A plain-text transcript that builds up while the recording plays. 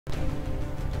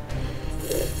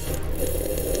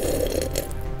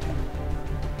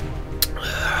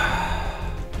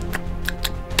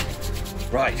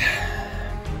Right,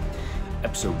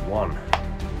 episode 1.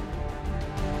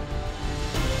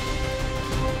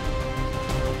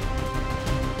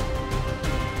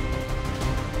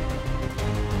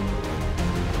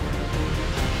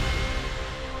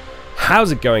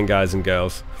 How's it going, guys and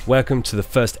girls? Welcome to the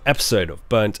first episode of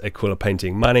Burnt Aquila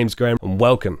Painting. My name's Graham and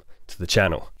welcome to the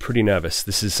channel. Pretty nervous.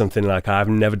 This is something like I've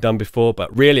never done before,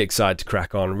 but really excited to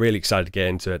crack on, really excited to get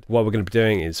into it. What we're going to be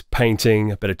doing is painting,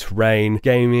 a bit of terrain,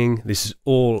 gaming. This is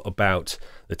all about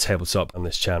the tabletop on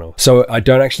this channel. So I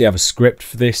don't actually have a script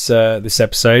for this this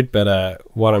episode, but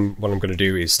what I'm going to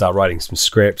do is start writing some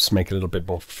scripts, make it a little bit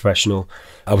more professional.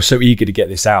 I was so eager to get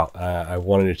this out. I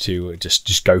wanted to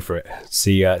just go for it,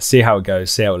 see how it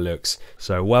goes, see how it looks.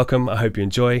 So welcome. I hope you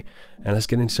enjoy, and let's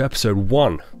get into episode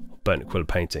 1 of Burnt Aquila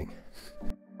Painting.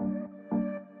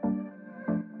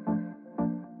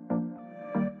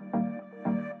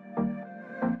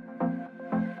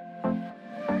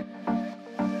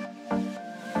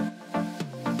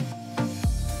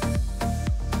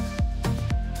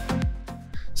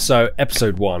 So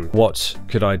episode 1, what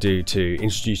could I do to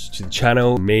introduce you to the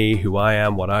channel, me, who I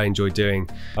am, what I enjoy doing?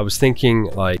 I was thinking,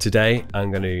 like, today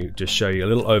I'm going to just show you a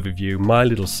little overview, my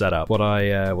little setup, what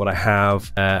I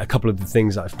have, a couple of the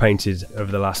things that I've painted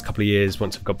over the last couple of years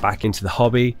once I've got back into the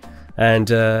hobby. And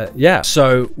yeah,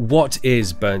 so what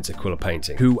is Burnt Aquila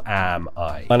Painting? Who am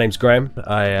I? My name's Graham.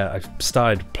 I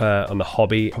started on the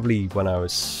hobby probably when I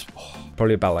was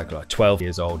probably about like 12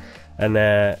 years old. And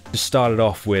just started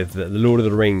off with the Lord of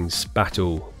the Rings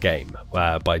battle game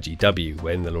by GW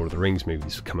when the Lord of the Rings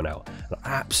movies were coming out. And I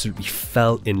absolutely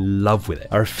fell in love with it.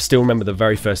 I still remember the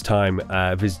very first time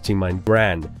visiting my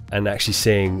gran and actually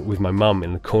seeing with my mum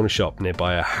in the corner shop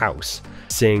nearby a house,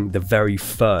 seeing the very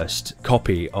first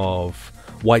copy of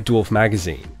White Dwarf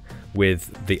magazine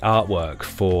with the artwork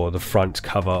for the front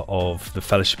cover of the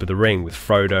Fellowship of the Ring with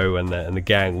Frodo and the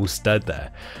gang all stood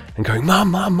there and going,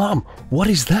 Mum, Mum, Mum, what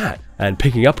is that? And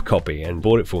picking up a copy and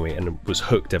bought it for me and was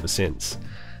hooked ever since.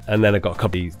 And then I got a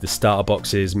copy of the starter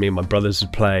boxes. Me and my brothers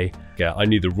would play. Yeah, I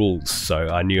knew the rules, so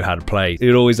I knew how to play.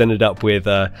 It always ended up with,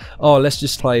 oh, let's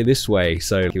just play this way.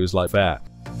 So it was like that.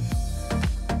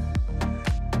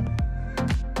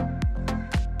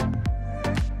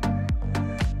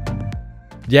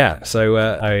 Yeah, so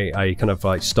I kind of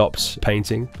like stopped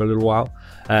painting for a little while.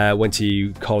 Went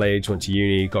to college, went to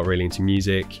uni, got really into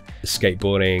music,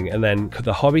 skateboarding, and then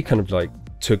the hobby kind of like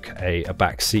took a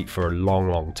back seat for a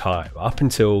long time, up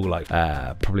until like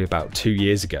probably about 2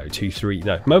 years ago,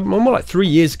 more like 3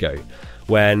 years ago,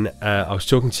 when I was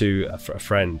talking to a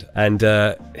friend, and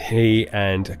he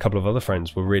and a couple of other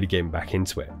friends were really getting back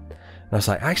into it. And I was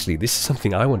like, actually, this is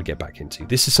something I want to get back into.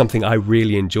 This is something I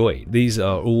really enjoy. These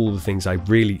are all the things I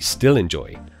really still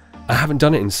enjoy. I haven't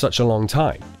done it in such a long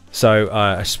time. So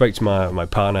I spoke to my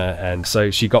partner, and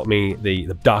so she got me the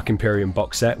Dark Imperium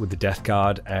box set with the Death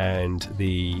Guard and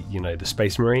the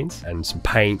Space Marines and some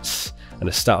paints and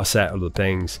a starter set of the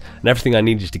things and everything I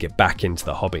needed to get back into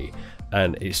the hobby.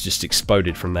 And it's just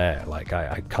exploded from there. Like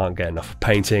I can't get enough of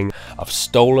painting. I've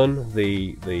stolen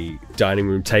the dining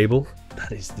room table.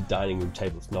 That is the dining room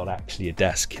table. It's not actually a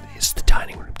desk. It is the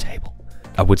dining room table.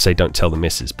 I would say don't tell the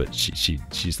missus, but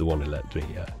she's the one who let me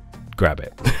grab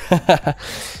it.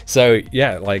 So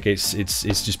yeah, like it's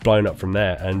just blown up from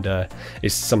there, and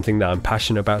it's something that I'm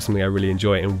passionate about, something I really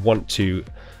enjoy and want to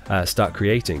start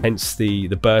creating. Hence the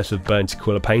birth of Burnt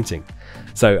Aquila Painting.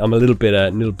 So I'm a little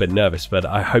bit nervous, but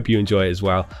I hope you enjoy it as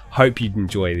well. Hope you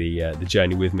enjoy the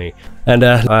journey with me, and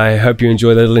I hope you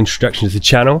enjoy the little introduction to the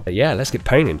channel. But yeah, let's get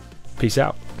painting. Peace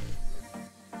out.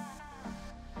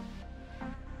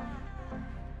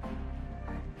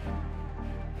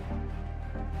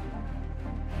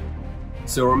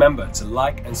 So remember to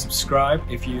like and subscribe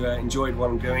if you enjoyed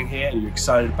what I'm doing here and you're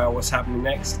excited about what's happening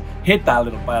next. Hit that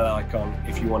little bell icon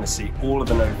if you want to see all of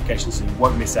the notifications so you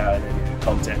won't miss out on any of the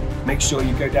content. Make sure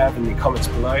you go down in the comments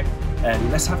below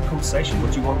and let's have a conversation.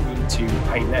 What do you want me to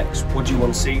paint next? What do you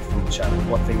want to see from the channel?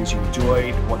 What things you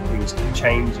enjoyed? What things are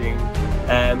changing?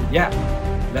 Yeah,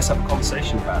 let's have a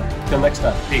conversation about it. Till next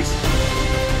time, peace.